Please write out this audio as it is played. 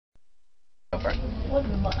for it.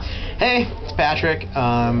 Hey, it's Patrick.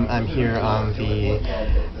 I'm here on the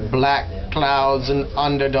Black Clouds and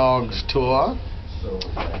Underdogs tour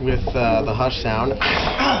with the Hush sound.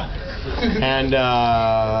 And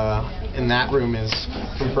in that room is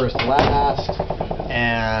From First to Last,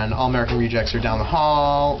 and All American Rejects are down the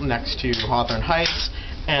hall next to Hawthorne Heights.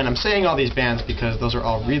 And I'm saying all these bands because those are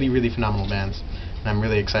all really, really phenomenal bands, and I'm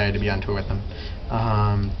really excited to be on tour with them.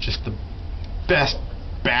 Just the best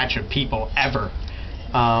batch of people ever.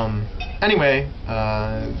 Anyway,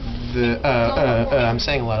 I'm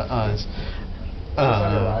saying a lot of uhs.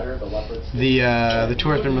 The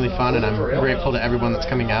tour has been really fun, and I'm grateful to everyone that's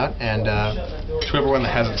coming out, and to everyone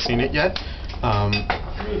that hasn't seen it yet.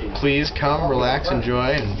 Please come, relax,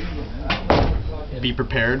 enjoy, and be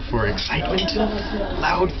prepared for excitement and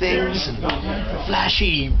loud things and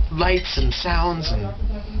flashy lights and sounds and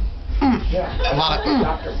a lot of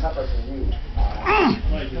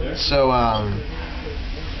So,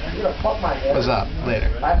 what's up? Later.